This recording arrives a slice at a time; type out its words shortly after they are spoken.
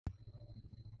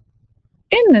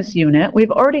in this unit,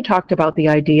 we've already talked about the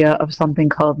idea of something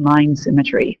called line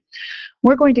symmetry.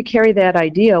 We're going to carry that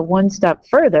idea one step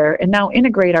further and now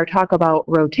integrate our talk about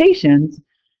rotations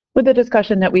with the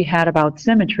discussion that we had about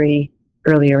symmetry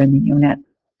earlier in the unit.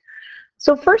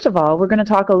 So first of all, we're going to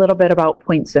talk a little bit about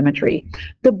point symmetry.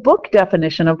 The book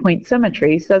definition of point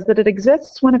symmetry says that it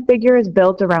exists when a figure is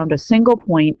built around a single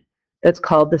point that's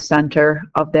called the center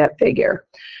of that figure.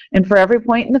 And for every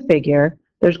point in the figure,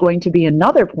 there's going to be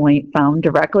another point found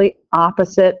directly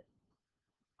opposite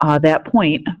that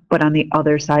point, but on the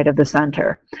other side of the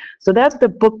center. So that's the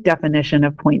book definition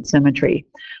of point symmetry.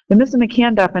 The Miss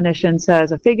McCann definition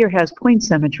says a figure has point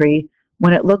symmetry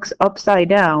when it looks upside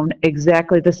down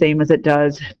exactly the same as it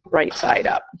does right side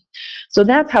up. So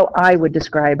that's how I would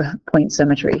describe point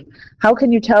symmetry. How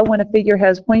can you tell when a figure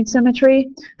has point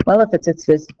symmetry? Well, if it's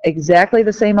exactly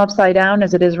the same upside down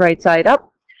as it is right side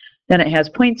up, then it has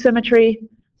point symmetry.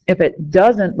 If it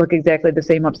doesn't look exactly the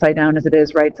same upside down as it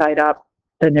is right side up,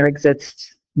 then there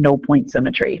exists no point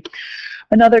symmetry.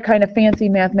 Another kind of fancy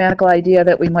mathematical idea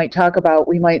that we might talk about,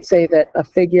 we might say that a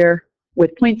figure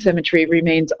with point symmetry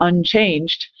remains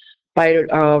unchanged by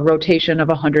a rotation of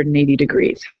 180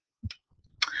 degrees.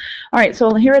 All right,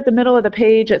 so here at the middle of the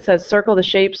page, it says circle the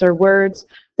shapes or words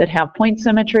that have point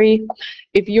symmetry.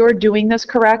 If you're doing this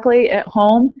correctly at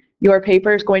home, your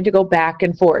paper is going to go back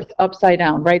and forth, upside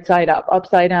down, right side up,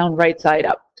 upside down, right side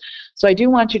up. So I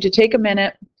do want you to take a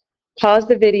minute, pause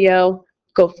the video,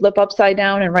 go flip upside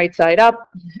down and right side up,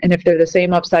 and if they're the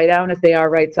same upside down as they are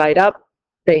right side up,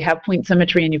 they have point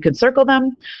symmetry and you can circle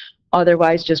them.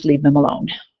 Otherwise, just leave them alone.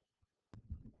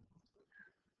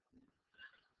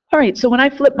 All right, so when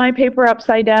I flipped my paper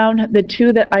upside down, the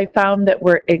two that I found that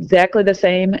were exactly the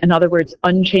same, in other words,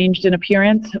 unchanged in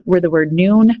appearance, were the word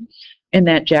noon and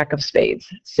that jack of spades.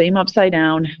 Same upside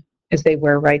down as they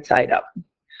were right side up.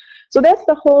 So that's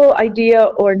the whole idea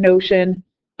or notion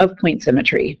of point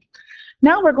symmetry.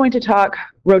 Now we're going to talk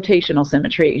rotational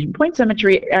symmetry. Point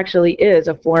symmetry actually is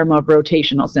a form of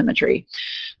rotational symmetry.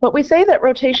 But we say that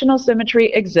rotational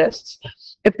symmetry exists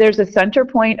if there's a center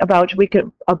point about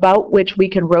which we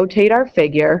can rotate our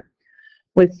figure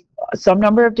with some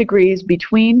number of degrees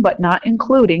between but not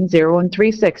including 0 and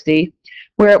 360,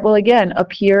 where it will again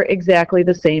appear exactly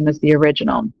the same as the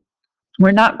original.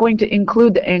 We're not going to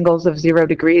include the angles of 0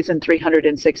 degrees and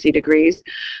 360 degrees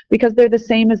because they're the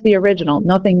same as the original.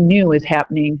 Nothing new is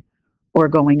happening or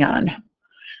going on.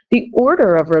 The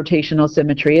order of rotational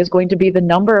symmetry is going to be the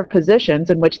number of positions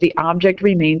in which the object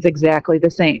remains exactly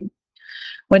the same.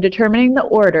 When determining the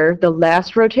order, the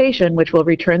last rotation, which will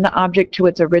return the object to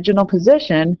its original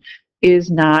position, is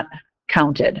not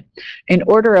counted. An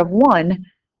order of 1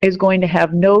 is going to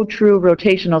have no true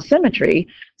rotational symmetry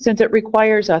since it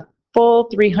requires a full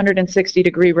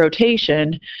 360-degree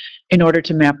rotation in order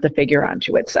to map the figure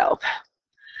onto itself.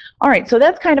 All right, so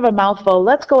that's kind of a mouthful.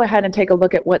 Let's go ahead and take a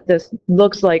look at what this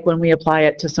looks like when we apply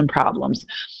it to some problems.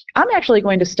 I'm actually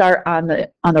going to start on the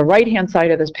right-hand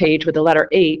side of this page with the letter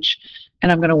H,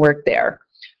 and I'm going to work there,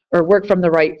 or work from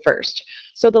the right first.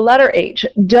 So the letter H,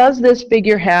 does this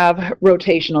figure have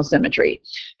rotational symmetry?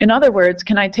 In other words,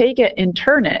 can I take it and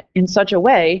turn it in such a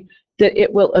way that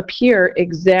it will appear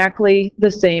exactly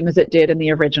the same as it did in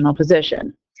the original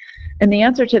position? And the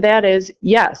answer to that is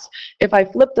yes. If I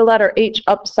flip the letter H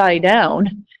upside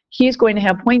down, he's going to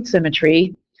have point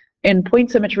symmetry, and point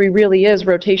symmetry really is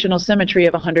rotational symmetry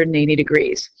of 180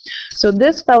 degrees. So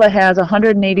this fella has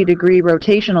 180-degree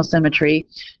rotational symmetry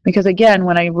because, again,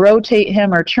 when I rotate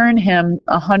him or turn him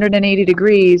 180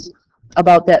 degrees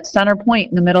about that center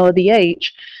point in the middle of the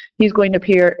H, he's going to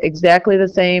appear exactly the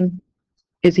same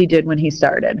as he did when he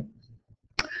started.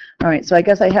 All right, so I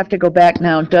guess I have to go back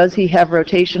now. Does he have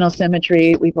rotational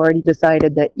symmetry? We've already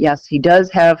decided that yes, he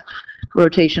does have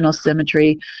rotational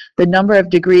symmetry. The number of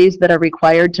degrees that are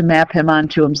required to map him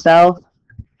onto himself,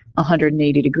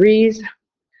 180 degrees.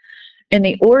 In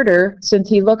the order, since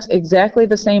he looks exactly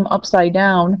the same upside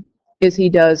down as he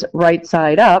does right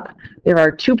side up, there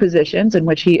are 2 positions in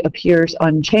which he appears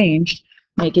unchanged,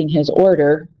 making his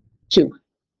order 2.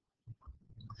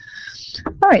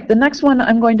 All right, the next one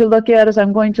I'm going to look at is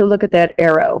I'm going to look at that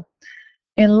arrow.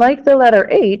 And like the letter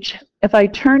H, if I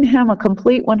turn him a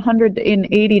complete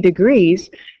 180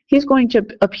 degrees, he's going to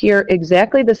appear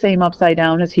exactly the same upside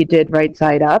down as he did right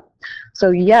side up. So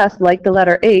yes, like the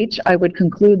letter H, I would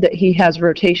conclude that he has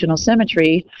rotational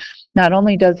symmetry. Not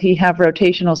only does he have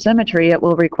rotational symmetry, it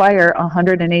will require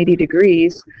 180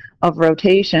 degrees of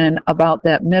rotation about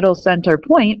that middle center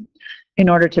point in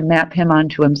order to map him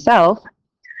onto himself.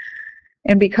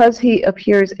 And because he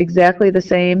appears exactly the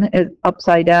same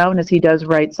upside down as he does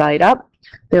right side up,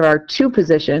 there are 2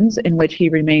 positions in which he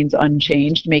remains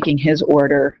unchanged, making his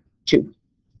order 2.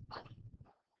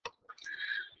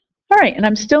 All right, and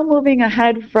I'm still moving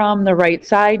ahead from the right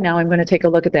side. Now I'm going to take a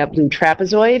look at that blue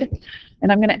trapezoid,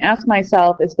 and I'm going to ask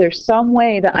myself, is there some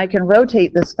way that I can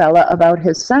rotate this fella about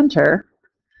his center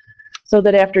so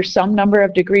that after some number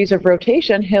of degrees of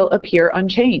rotation, he'll appear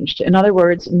unchanged? In other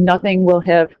words, nothing will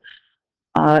have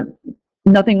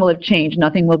changed,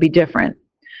 nothing will be different.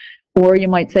 Or you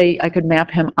might say I could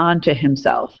map him onto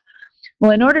himself.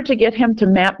 Well, in order to get him to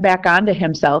map back onto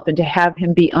himself and to have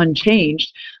him be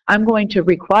unchanged, I'm going to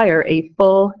require a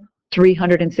full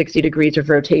 360 degrees of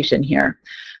rotation here.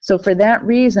 So for that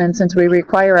reason, since we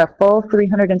require a full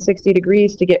 360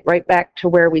 degrees to get right back to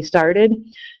where we started,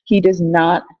 he does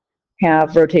not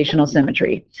have rotational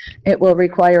symmetry. It will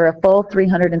require a full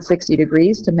 360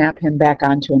 degrees to map him back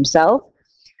onto himself.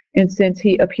 And since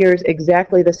he appears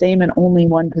exactly the same in only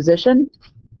one position,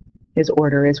 his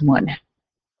order is 1.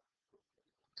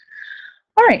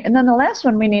 All right, and then the last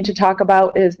one we need to talk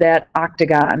about is that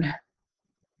octagon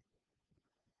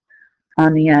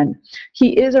on the end.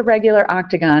 He is a regular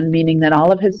octagon, meaning that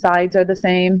all of his sides are the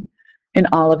same and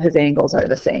all of his angles are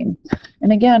the same.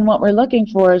 And again, what we're looking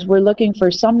for is we're looking for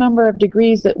some number of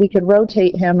degrees that we could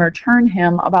rotate him or turn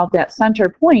him about that center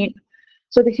point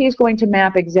so that he's going to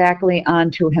map exactly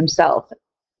onto himself,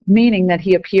 meaning that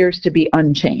he appears to be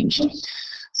unchanged.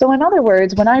 So in other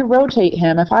words, when I rotate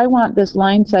him, if I want this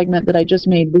line segment that I just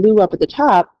made blue up at the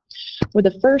top, with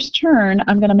the first turn,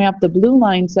 I'm going to map the blue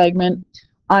line segment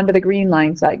onto the green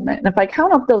line segment. And if I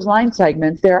count up those line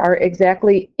segments, there are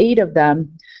exactly 8 of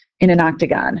them in an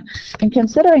octagon. And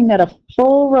considering that a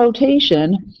full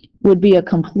rotation would be a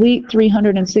complete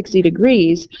 360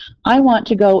 degrees, I want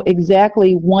to go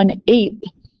exactly 1/8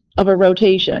 of a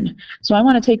rotation. So I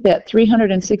want to take that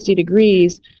 360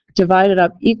 degrees, divide it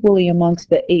up equally amongst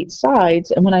the 8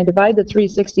 sides, and when I divide the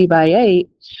 360 by 8,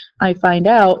 I find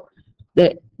out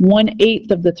that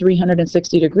 1/8 of the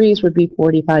 360 degrees would be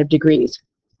 45 degrees.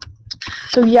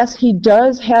 So yes, he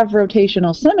does have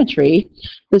rotational symmetry.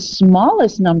 The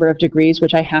smallest number of degrees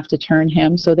which I have to turn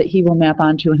him so that he will map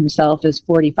onto himself is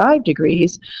 45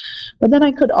 degrees. But then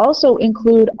I could also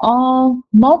include all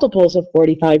multiples of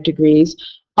 45 degrees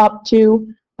up to,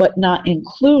 but not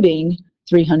including,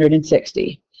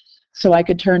 360. So I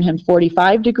could turn him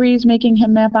 45 degrees, making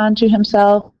him map onto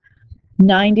himself,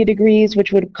 90 degrees,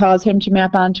 which would cause him to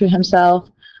map onto himself,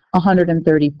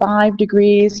 135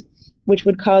 degrees, which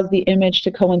would cause the image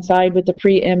to coincide with the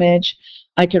pre-image.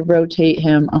 I could rotate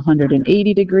him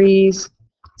 180 degrees,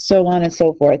 so on and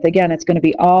so forth. Again, it's going to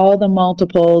be all the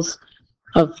multiples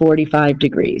of 45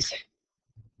 degrees.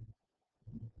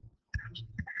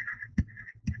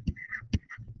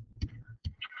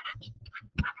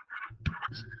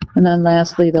 And then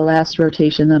lastly, the last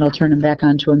rotation that'll turn him back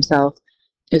onto himself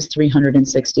is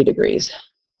 360 degrees.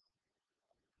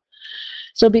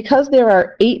 So because there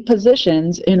are 8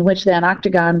 positions in which that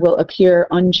octagon will appear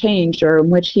unchanged, or in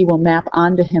which he will map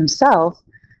onto himself,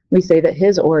 we say that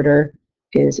his order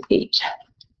is 8.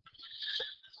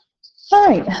 All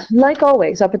right, like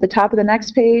always, up at the top of the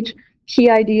next page, key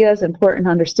ideas, important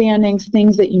understandings,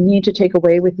 things that you need to take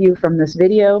away with you from this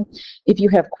video. If you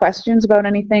have questions about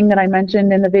anything that I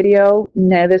mentioned in the video,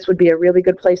 this would be a really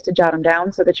good place to jot them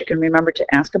down so that you can remember to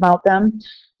ask about them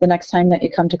the next time that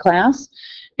you come to class.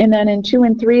 And then in 2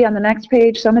 and 3 on the next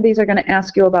page, some of these are going to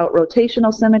ask you about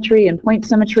rotational symmetry and point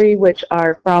symmetry, which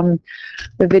are from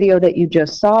the video that you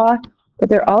just saw. But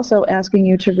they're also asking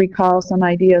you to recall some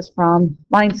ideas from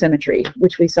line symmetry,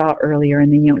 which we saw earlier in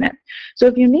the unit. So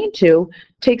if you need to,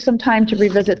 take some time to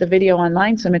revisit the video on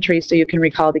line symmetry so you can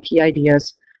recall the key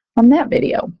ideas from that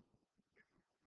video.